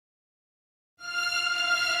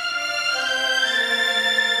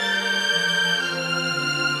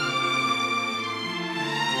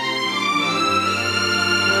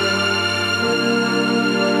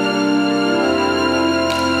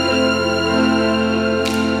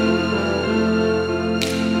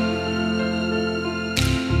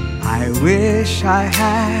wish I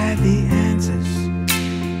had the answers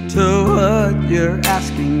to what you're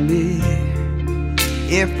asking me.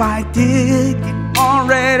 If I did, you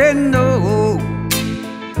already know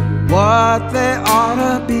what they ought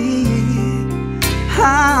to be.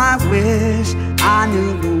 I wish I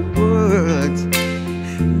knew the words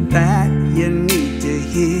that you need to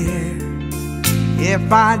hear.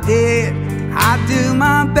 If I did, I'd do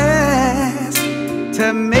my best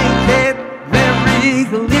to make it very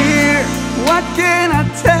clear. What can I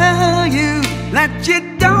tell you that you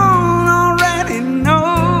don't already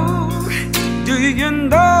know? Do you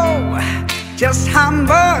know just how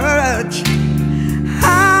much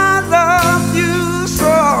I love you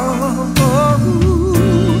so?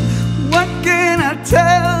 What can I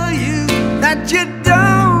tell you that you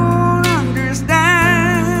don't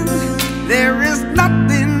understand? There is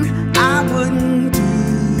nothing I wouldn't do.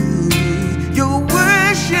 Your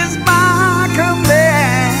wish is my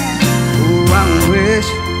command. Oh, I wish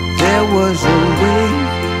there was a way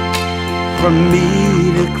for me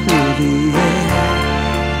to clear the air,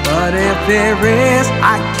 but if there is,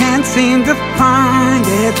 I can't seem to find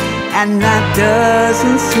it, and that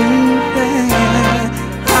doesn't seem fair.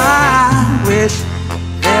 I wish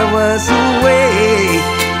there was a way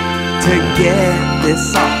to get this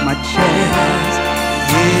off my chest.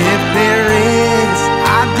 If there is,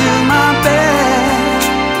 I'll do my best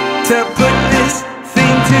to put this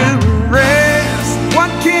thing to rest.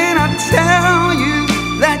 What can I tell you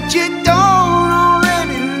that you don't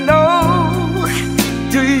already know?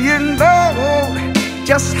 Do you know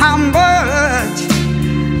just how much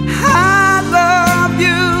I love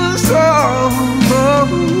you so?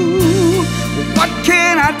 What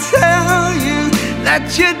can I tell you that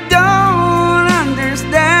you don't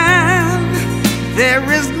understand? There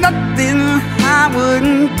is nothing I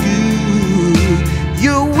wouldn't do.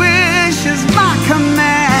 Your wish is my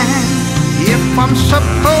command. If I'm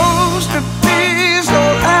supposed to be so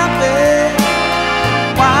happy,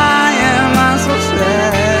 why am I so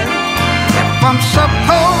sad? If I'm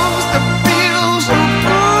supposed to feel so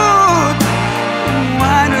good,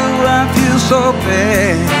 why do I feel so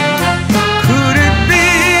bad? Could it be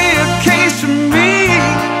a case of me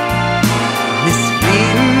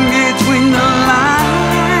misreading between the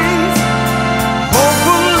lines?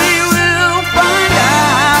 Hopefully we'll find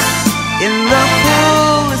out in the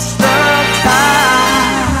fullness of time.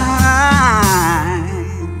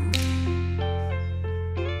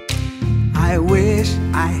 I wish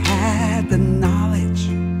I had the knowledge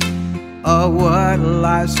of what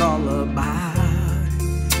life's all about.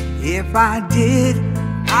 If I did,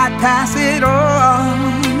 I'd pass it on,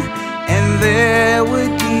 and there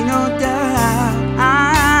would be no doubt.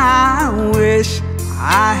 I wish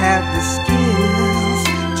I had the skills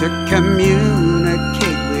to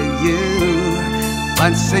communicate with you,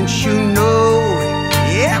 but since you know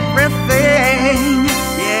everything,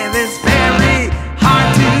 yeah, it's very hard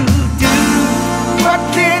to do. What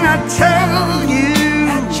can I tell you